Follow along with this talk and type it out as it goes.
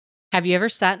Have you ever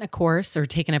sat in a course or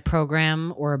taken a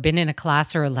program or been in a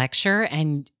class or a lecture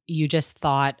and you just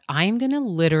thought, I'm going to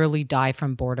literally die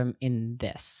from boredom in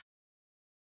this?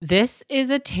 This is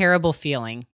a terrible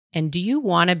feeling. And do you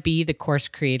want to be the course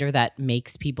creator that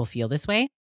makes people feel this way?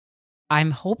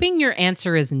 I'm hoping your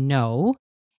answer is no.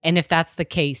 And if that's the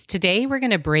case, today we're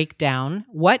going to break down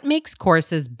what makes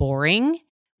courses boring,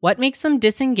 what makes them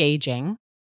disengaging,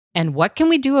 and what can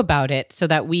we do about it so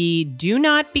that we do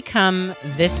not become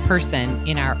this person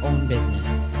in our own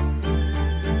business?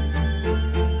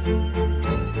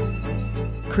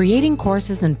 Creating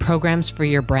courses and programs for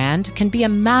your brand can be a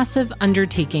massive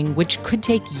undertaking which could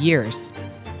take years.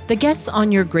 The guests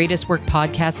on Your Greatest Work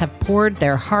podcast have poured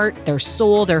their heart, their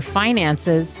soul, their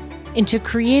finances into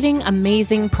creating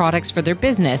amazing products for their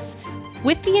business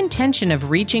with the intention of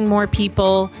reaching more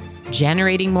people,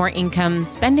 generating more income,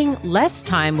 spending less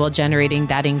time while generating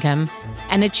that income,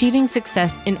 and achieving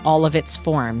success in all of its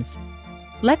forms.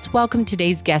 Let's welcome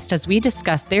today's guest as we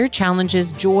discuss their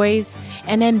challenges, joys,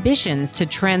 and ambitions to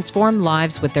transform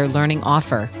lives with their learning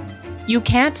offer. You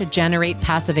can't generate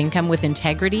passive income with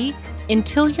integrity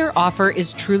until your offer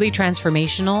is truly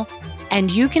transformational and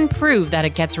you can prove that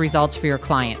it gets results for your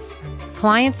clients.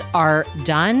 Clients are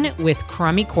done with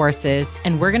crummy courses,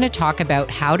 and we're going to talk about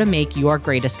how to make your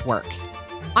greatest work.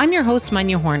 I'm your host,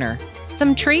 Manya Horner.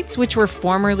 Some traits which were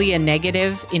formerly a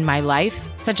negative in my life,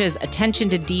 such as attention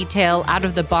to detail,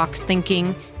 out-of-the-box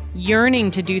thinking,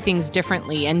 yearning to do things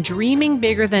differently, and dreaming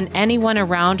bigger than anyone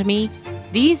around me,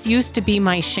 these used to be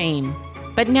my shame,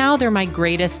 but now they're my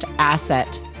greatest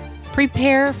asset.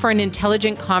 Prepare for an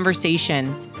intelligent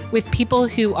conversation with people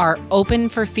who are open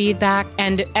for feedback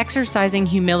and exercising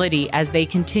humility as they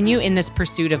continue in this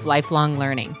pursuit of lifelong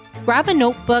learning. Grab a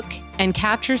notebook and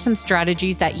capture some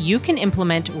strategies that you can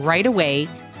implement right away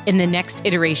in the next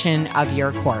iteration of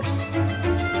your course.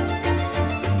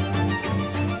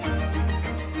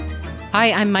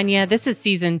 Hi, I'm Manya. This is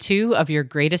season 2 of Your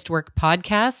Greatest Work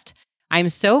podcast. I'm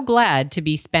so glad to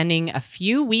be spending a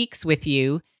few weeks with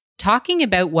you talking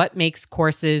about what makes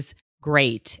courses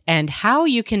great and how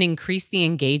you can increase the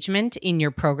engagement in your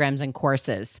programs and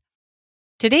courses.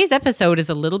 Today's episode is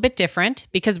a little bit different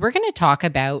because we're going to talk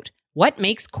about what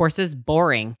makes courses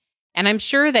boring. And I'm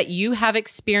sure that you have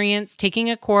experience taking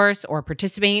a course or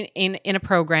participating in a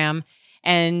program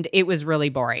and it was really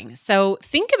boring. So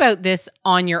think about this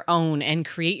on your own and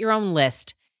create your own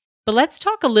list. But let's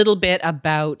talk a little bit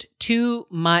about too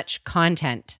much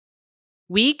content.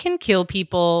 We can kill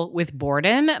people with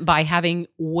boredom by having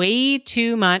way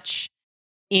too much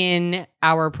in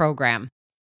our program.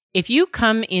 If you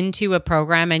come into a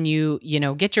program and you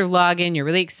get your login, you're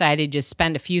really excited, just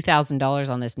spend a few $1,000s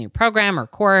on this new program or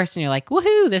course, and you're like,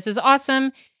 woohoo, this is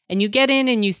awesome. And you get in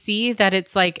and you see that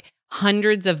it's like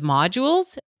hundreds of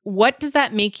modules. What does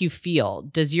that make you feel?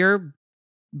 Does your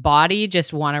body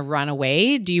just want to run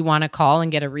away? Do you want to call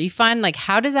and get a refund? Like,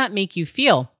 how does that make you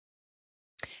feel?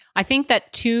 I think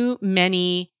that too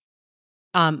many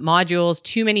modules,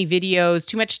 too many videos,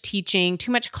 too much teaching,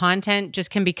 too much content just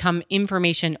can become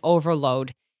information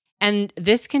overload. And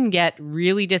this can get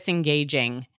really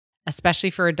disengaging,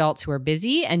 especially for adults who are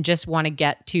busy and just want to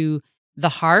get to the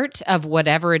heart of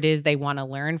whatever it is they want to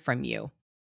learn from you.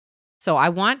 So I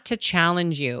want to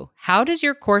challenge you. How does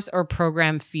your course or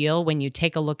program feel when you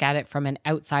take a look at it from an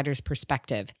outsider's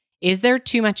perspective? Is there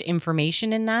too much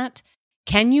information in that?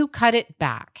 Can you cut it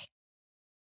back?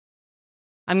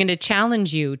 I'm going to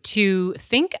challenge you to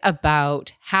think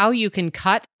about how you can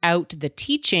cut out the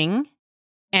teaching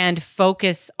and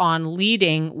focus on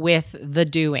leading with the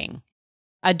doing.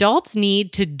 Adults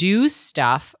need to do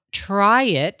stuff, try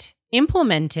it,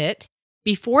 implement it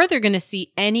before they're going to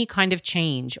see any kind of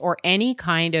change or any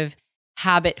kind of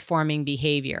habit-forming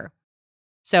behavior.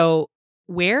 So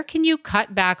where can you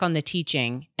cut back on the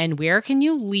teaching and where can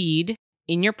you lead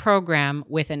in your program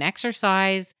with an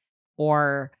exercise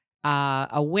or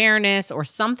awareness or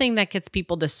something that gets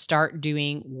people to start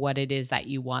doing what it is that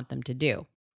you want them to do?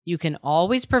 You can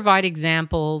always provide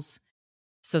examples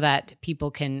so that people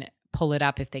can pull it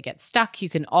up if they get stuck. You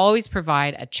can always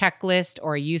provide a checklist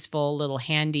or a useful little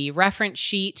handy reference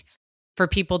sheet for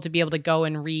people to be able to go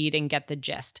and read and get the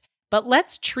gist. But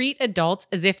let's treat adults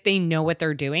as if they know what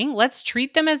they're doing. Let's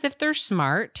treat them as if they're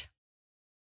smart.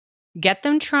 Get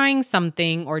them trying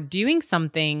something or doing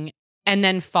something, and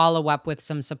then follow up with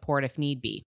some support if need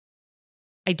be.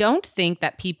 I don't think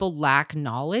that people lack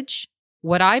knowledge.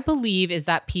 What I believe is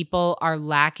that people are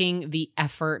lacking the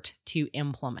effort to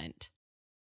implement.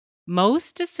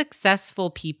 Most successful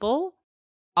people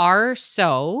are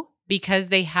so because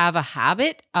they have a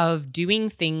habit of doing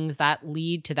things that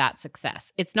lead to that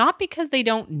success. It's not because they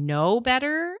don't know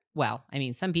better well, I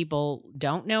mean, some people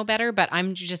don't know better, but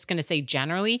I'm just going to say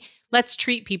generally, let's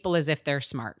treat people as if they're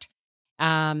smart,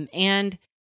 and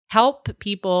help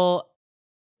people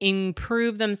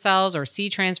improve themselves or see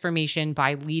transformation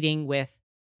by leading with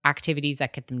activities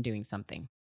that get them doing something.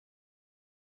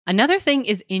 Another thing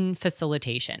is in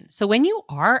facilitation. So when you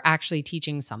are actually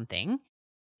teaching something,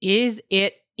 is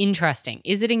it interesting?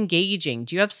 Is it engaging?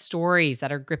 Do you have stories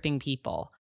that are gripping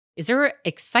people? Is there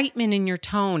excitement in your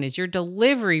tone? Is your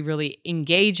delivery really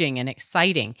engaging and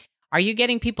exciting? Are you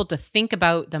getting people to think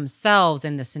about themselves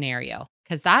in the scenario?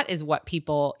 Because that is what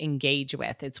people engage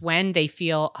with. It's when they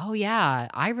feel, oh yeah,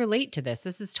 I relate to this.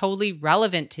 This is totally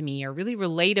relevant to me, or really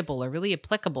relatable, or really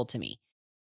applicable to me.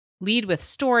 Lead with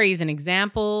stories and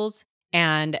examples,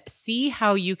 and see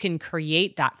how you can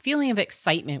create that feeling of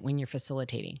excitement when you're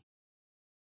facilitating.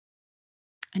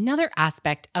 Another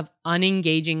aspect of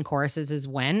unengaging courses is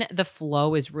when the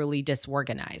flow is really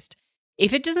disorganized.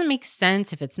 If it doesn't make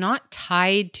sense, if it's not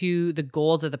tied to the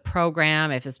goals of the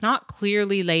program, if it's not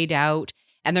clearly laid out,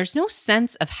 and there's no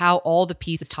sense of how all the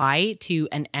pieces tie to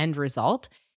an end result,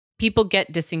 people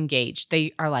get disengaged.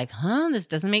 They are like, this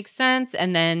doesn't make sense.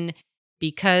 And then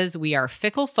because we are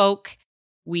fickle folk,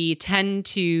 we tend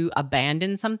to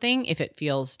abandon something if it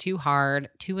feels too hard,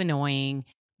 too annoying,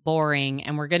 boring,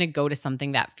 and we're going to go to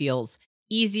something that feels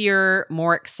easier,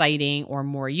 more exciting, or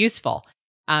more useful.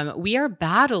 We are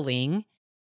battling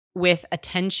with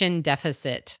attention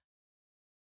deficit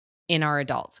in our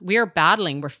adults. We're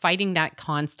fighting that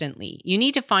constantly. You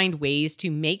need to find ways to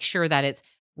make sure that it's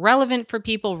relevant for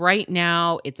people right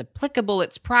now, it's applicable,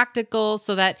 it's practical,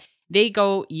 so that they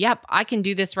go, yep, I can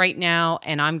do this right now,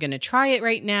 and I'm going to try it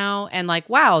right now. And like,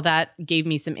 wow, that gave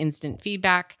me some instant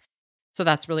feedback. So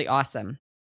that's really awesome.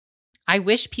 I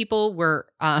wish people were,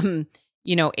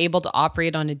 able to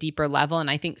operate on a deeper level. And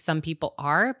I think some people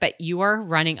are, but you are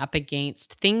running up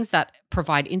against things that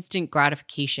provide instant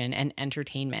gratification and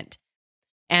entertainment.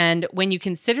 And when you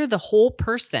consider the whole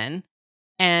person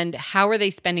and how are they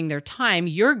spending their time,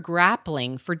 you're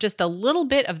grappling for just a little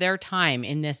bit of their time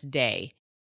in this day.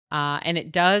 And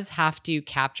it does have to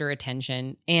capture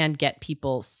attention and get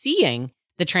people seeing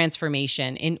the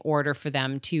transformation in order for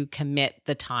them to commit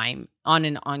the time on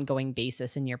an ongoing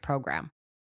basis in your program.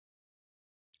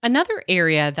 Another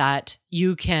area that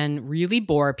you can really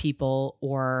bore people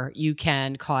or you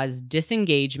can cause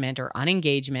disengagement or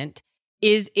unengagement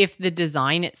is if the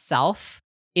design itself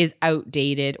is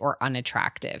outdated or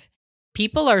unattractive.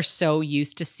 People are so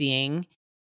used to seeing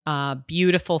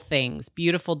beautiful things,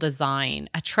 beautiful design,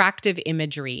 attractive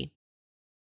imagery.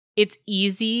 It's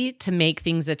easy to make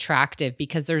things attractive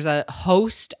because there's a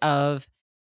host of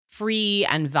free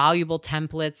and valuable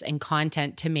templates and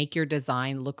content to make your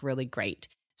design look really great.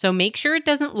 So make sure it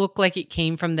doesn't look like it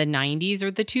came from the 90s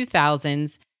or the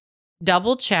 2000s.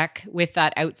 Double check with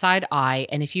that outside eye.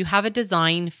 And if you have a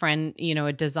design friend,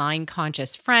 a design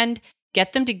conscious friend,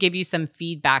 get them to give you some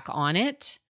feedback on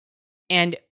it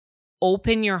and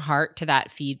open your heart to that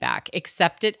feedback.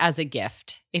 Accept it as a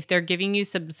gift. If they're giving you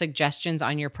some suggestions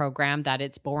on your program that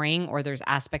it's boring or there's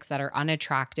aspects that are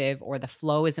unattractive or the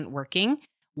flow isn't working,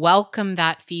 welcome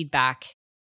that feedback.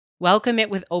 Welcome it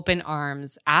with open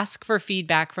arms. Ask for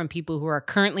feedback from people who are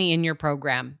currently in your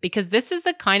program, because this is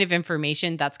the kind of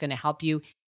information that's going to help you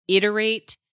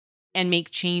iterate and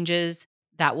make changes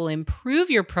that will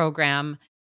improve your program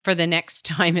for the next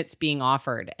time it's being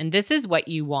offered. And this is what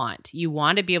you want. You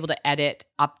want to be able to edit,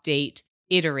 update,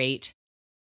 iterate,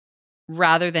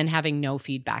 rather than having no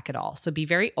feedback at all. So be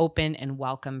very open and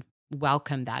welcome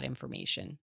that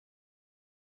information.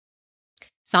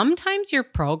 Sometimes your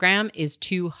program is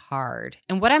too hard.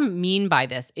 And what I mean by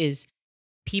this is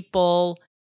people,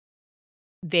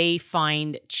 they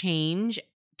find change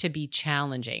to be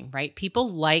challenging, right? People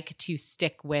like to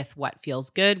stick with what feels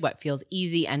good, what feels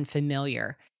easy and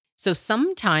familiar. So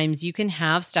sometimes you can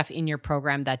have stuff in your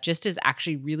program that just is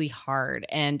actually really hard.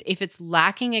 And if it's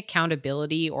lacking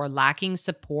accountability or lacking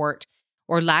support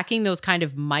or lacking those kind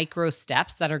of micro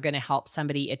steps that are going to help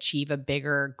somebody achieve a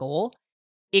bigger goal,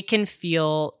 it can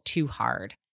feel too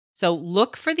hard. So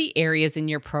look for the areas in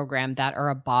your program that are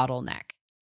a bottleneck.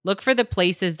 Look for the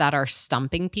places that are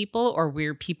stumping people or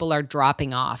where people are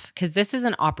dropping off, because this is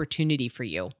an opportunity for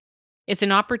you. It's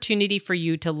an opportunity for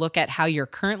you to look at how you're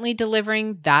currently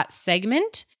delivering that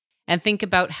segment and think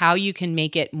about how you can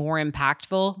make it more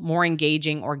impactful, more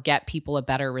engaging, or get people a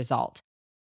better result.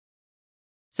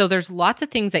 So there's lots of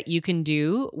things that you can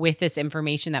do with this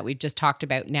information that we've just talked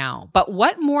about now. But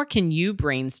what more can you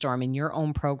brainstorm in your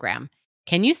own program?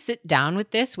 Can you sit down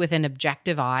with this with an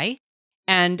objective eye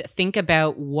and think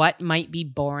about what might be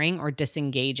boring or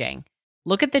disengaging?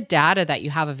 Look at the data that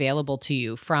you have available to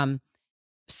you from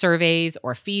surveys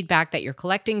or feedback that you're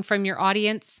collecting from your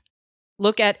audience.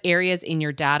 Look at areas in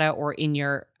your data or in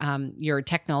your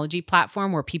technology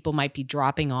platform where people might be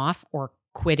dropping off or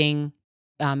quitting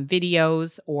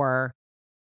videos or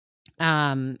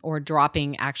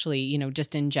dropping actually,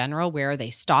 just in general, where are they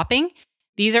stopping?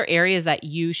 These are areas that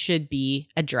you should be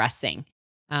addressing.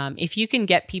 If you can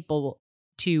get people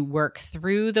to work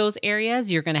through those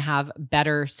areas, you're going to have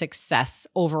better success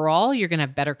overall. You're going to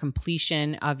have better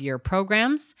completion of your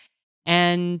programs,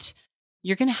 and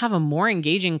you're going to have a more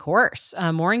engaging course,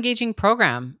 a more engaging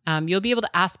program. You'll be able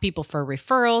to ask people for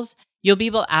referrals. You'll be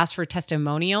able to ask for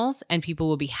testimonials, and people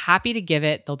will be happy to give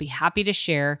it. They'll be happy to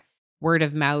share word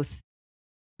of mouth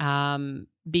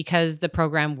because the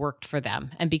program worked for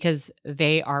them and because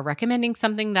they are recommending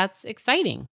something that's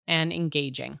exciting and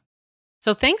engaging.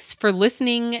 So thanks for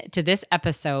listening to this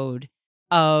episode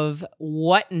of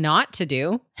What Not to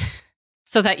Do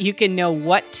so that you can know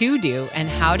what to do and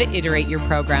how to iterate your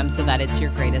program so that it's your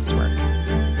greatest work.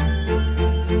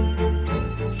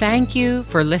 Thank you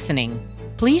for listening.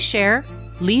 Please share,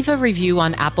 leave a review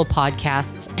on Apple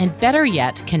Podcasts, and better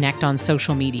yet, connect on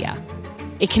social media.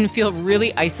 It can feel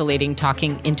really isolating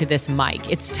talking into this mic.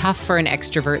 It's tough for an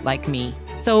extrovert like me.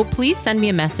 So please send me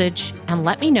a message and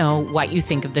let me know what you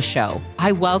think of the show.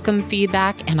 I welcome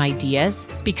feedback and ideas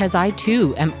because I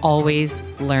too am always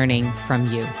learning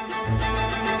from you.